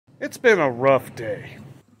It's been a rough day.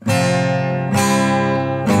 Yeah,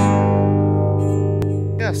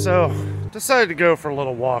 so decided to go for a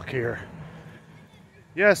little walk here.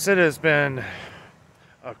 Yes, it has been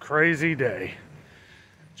a crazy day.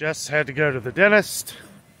 Jess had to go to the dentist.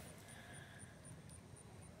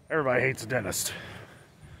 Everybody hates a dentist.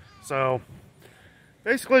 So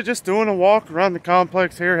basically just doing a walk around the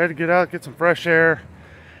complex here. Had to get out, get some fresh air.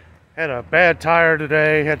 Had a bad tire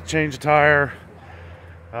today, had to change a tire.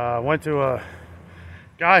 Went to a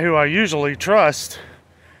guy who I usually trust,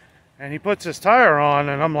 and he puts his tire on,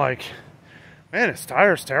 and I'm like, man, his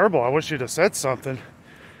tire's terrible. I wish you'd have said something.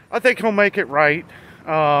 I think he'll make it right.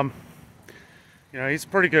 You know, he's a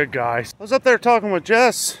pretty good guy. I was up there talking with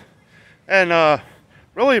Jess, and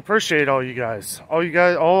really appreciate all you guys.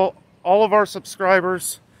 All of our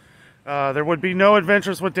subscribers. There would be no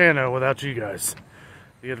Adventures with Danno without you guys.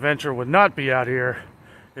 The adventure would not be out here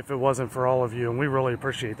if it wasn't for all of you, and we really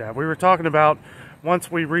appreciate that. We were talking about once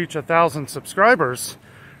we reach 1,000 subscribers,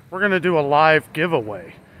 we're going to do a live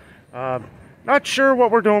giveaway. Not sure what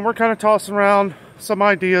we're doing. We're kind of tossing around some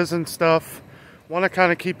ideas and stuff. Want to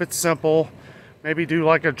kind of keep it simple. Maybe do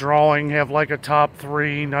like a drawing, have like a top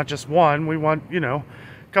 3, not just one. We want, you know,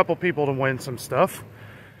 a couple people to win some stuff.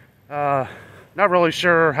 Not really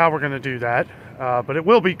sure how we're going to do that, but it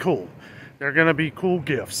will be cool. They're going to be cool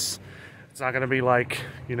gifts. It's not going to be like,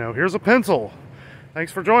 you know, here's a pencil.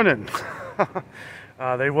 Thanks for joining.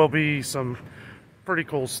 They will be some pretty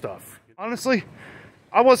cool stuff. Honestly,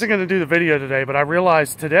 I wasn't going to do the video today, but I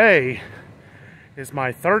realized today is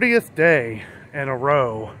my 30th day in a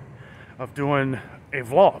row of doing a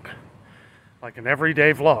vlog. Like an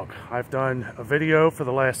everyday vlog. I've done a video for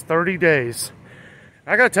the last 30 days.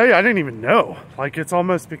 I gotta tell you, I didn't even know. Like, it's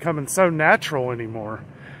almost becoming so natural anymore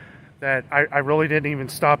that I really didn't even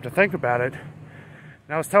stop to think about it. And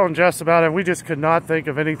I was telling Jess about it. We just could not think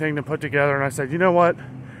of anything to put together. And I said, you know what?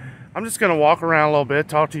 I'm just going to walk around a little bit,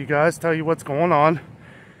 talk to you guys, tell you what's going on.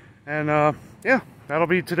 And yeah, that'll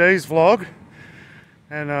be today's vlog.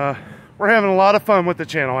 And we're having a lot of fun with the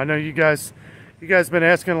channel. I know you guys been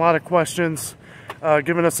asking a lot of questions,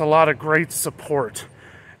 giving us a lot of great support.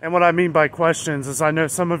 And what I mean by questions is I know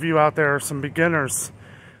some of you out there are some beginners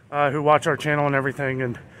who watch our channel and everything.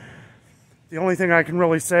 And the only thing I can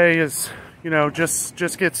really say is, you know,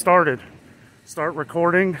 just get started. Start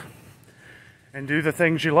recording and do the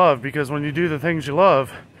things you love, because when you do the things you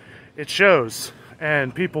love, it shows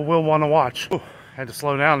and people will want to watch. Ooh, had to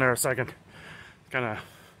slow down there a second. Kind of,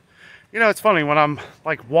 you know, it's funny when I'm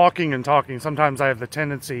like walking and talking, sometimes I have the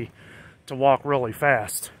tendency to walk really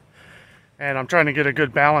fast. And I'm trying to get a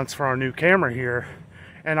good balance for our new camera here.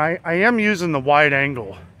 And I am using the wide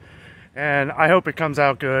angle. And I hope it comes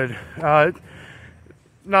out good. Not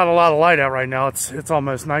a lot of light out right now. It's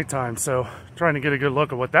almost nighttime, so trying to get a good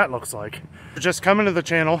look at what that looks like. Just coming to the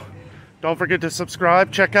channel, don't forget to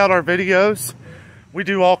subscribe. Check out our videos. We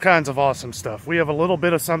do all kinds of awesome stuff. We have a little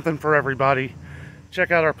bit of something for everybody.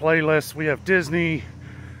 Check out our playlist. We have Disney,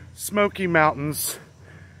 Smoky Mountains,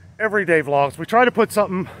 everyday vlogs. We try to put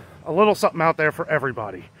a little something out there for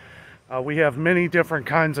everybody. We have many different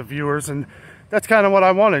kinds of viewers, and that's kind of what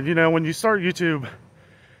I wanted. You know, when you start YouTube,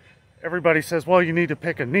 everybody says, well, you need to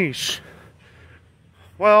pick a niche.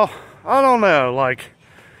 Well, I don't know. Like,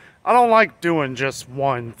 I don't like doing just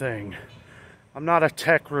one thing. I'm not a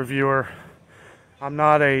tech reviewer. I'm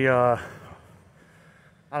not a,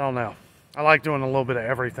 I don't know. I like doing a little bit of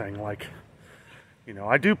everything. Like, you know,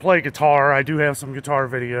 I do play guitar. I do have some guitar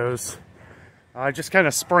videos. I just kind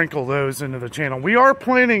of sprinkle those into the channel. We are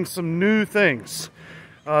planning some new things.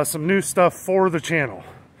 Some new stuff for the channel,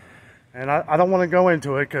 and I don't want to go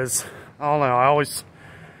into it because I don't know, I always,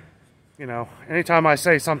 you know, anytime I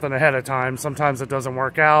say something ahead of time, sometimes it doesn't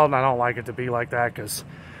work out, and I don't like it to be like that, because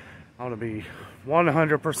I want to be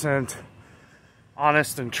 100%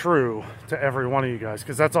 honest and true to every one of you guys,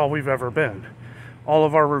 because that's all we've ever been. All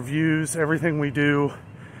of our reviews, everything we do,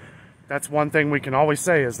 that's one thing we can always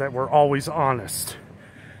say, is that we're always honest.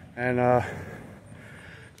 And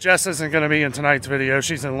Jess isn't going to be in tonight's video.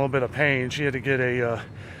 She's in a little bit of pain. She had to get a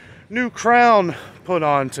new crown put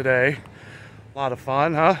on today. A lot of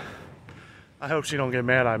fun, huh? I hope she don't get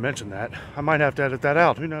mad I mentioned that. I might have to edit that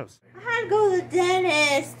out. Who knows? I had to go to the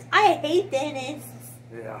dentist. I hate dentists.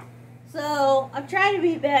 Yeah. So I'm trying to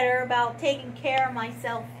be better about taking care of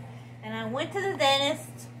myself. And I went to the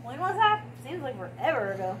dentist. When was that? Seems like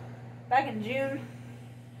forever ago. Back in June.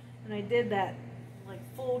 And I did that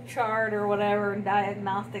like full chart or whatever, and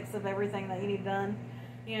diagnostics of everything that you need done,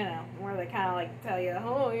 you know, where they kind of like tell you,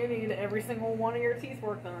 oh, you need every single one of your teeth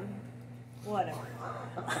worked on, whatever.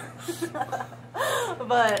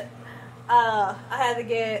 But I had to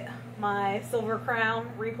get my silver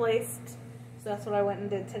crown replaced, so that's what I went and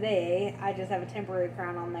did today. I just have a temporary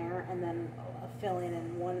crown on there, and then a filling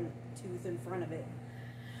in one tooth in front of it.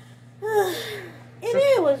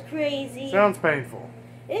 It was crazy. Sounds painful.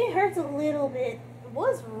 It hurts a little bit. It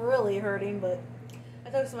was really hurting, but I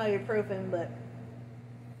took some ibuprofen, but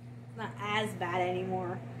it's not as bad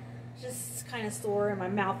anymore. It's just kind of sore, and my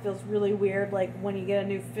mouth feels really weird, like when you get a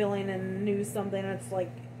new filling and new something, it's like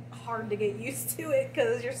hard to get used to it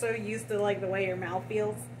because you're so used to like the way your mouth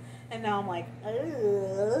feels. And now I'm like, ugh,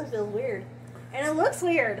 it feels weird. And it looks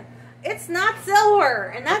weird. It's not silver,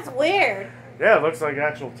 and that's weird. Yeah, it looks like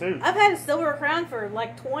actual tooth. I've had a silver crown for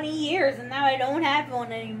like 20 years, and now I don't have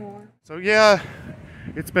one anymore. So yeah,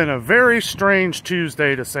 it's been a very strange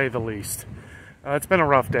Tuesday to say the least. It's been a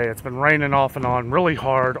rough day. It's been raining off and on really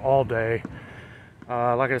hard all day.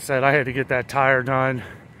 Like I said, I had to get that tire done.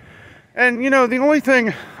 And, you know, the only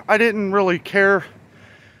thing I didn't really care,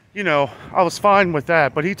 you know, I was fine with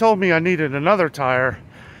that. But he told me I needed another tire.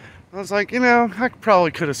 I was like, you know, I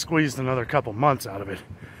probably could have squeezed another couple months out of it.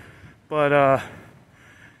 But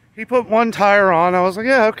he put one tire on. I was like,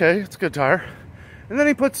 yeah, okay, it's a good tire. And then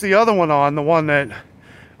he puts the other one on, the one that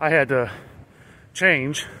I had to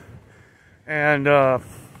change. And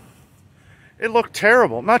it looked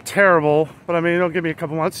terrible. Not terrible, but I mean, it'll give me a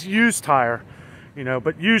couple months. Used tire, you know,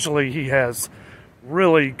 but usually he has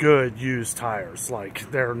really good used tires,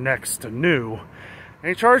 like they're next to new. And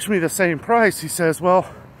he charged me the same price. He says,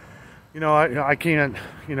 well, you know, I can't,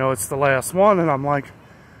 you know, it's the last one. And I'm like,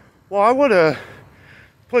 well, I would have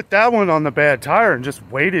put that one on the bad tire and just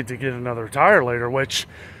waited to get another tire later, which,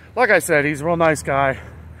 like I said, he's a real nice guy.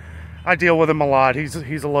 I deal with him a lot. He's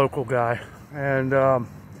a local guy, and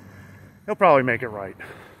he'll probably make it right.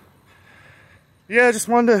 Yeah, just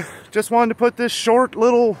wanted to put this short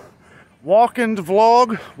little walk and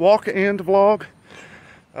vlog.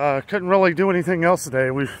 Couldn't really do anything else today.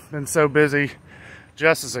 We've been so busy.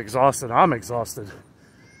 Jess is exhausted. I'm exhausted,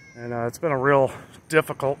 and it's been a real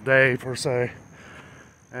difficult day per se.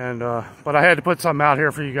 And but I had to put something out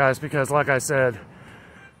here for you guys because, like I said,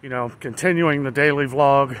 you know, continuing the daily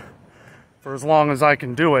vlog for as long as I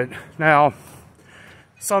can do it. Now,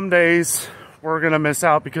 some days we're gonna miss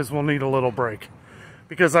out because we'll need a little break.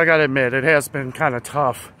 Because I gotta admit, it has been kind of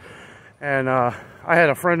tough. And I had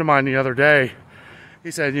a friend of mine the other day. He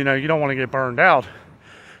said, you know, you don't want to get burned out.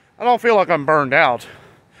 I don't feel like I'm burned out,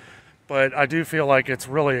 but I do feel like it's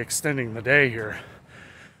really extending the day here.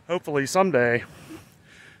 Hopefully someday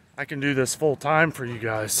I can do this full time for you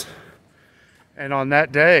guys. And on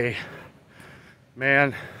that day,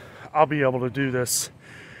 man, I'll be able to do this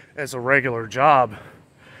as a regular job.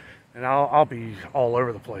 And I'll be all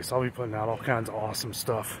over the place. I'll be putting out all kinds of awesome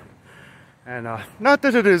stuff. And not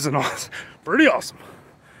that it isn't awesome, pretty awesome.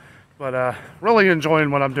 But really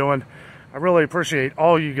enjoying what I'm doing. I really appreciate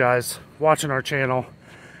all you guys watching our channel.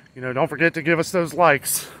 You know, don't forget to give us those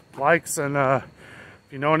likes. And if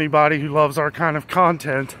you know anybody who loves our kind of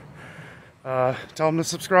content, tell them to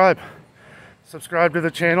subscribe. Subscribe to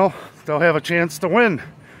the channel. They'll have a chance to win.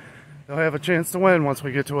 They'll have a chance to win once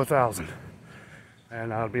we get to 1,000.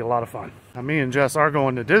 And it'll be a lot of fun. Now, me and Jess are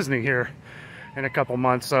going to Disney here in a couple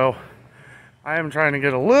months, so I am trying to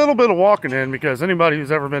get a little bit of walking in because anybody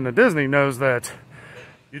who's ever been to Disney knows that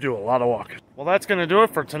you do a lot of walking. Well, that's going to do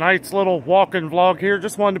it for tonight's little walking vlog here.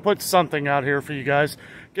 Just wanted to put something out here for you guys.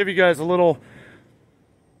 Give you guys a little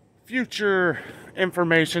future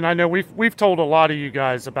information. I know we've told a lot of you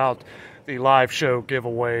guys about the live show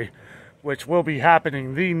giveaway, which will be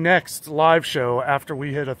happening the next live show after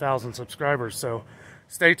we hit 1,000 subscribers. So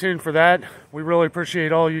stay tuned for that. We really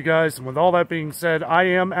appreciate all you guys. And with all that being said, I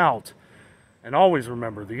am out. And always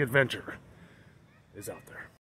remember, the adventure is out there.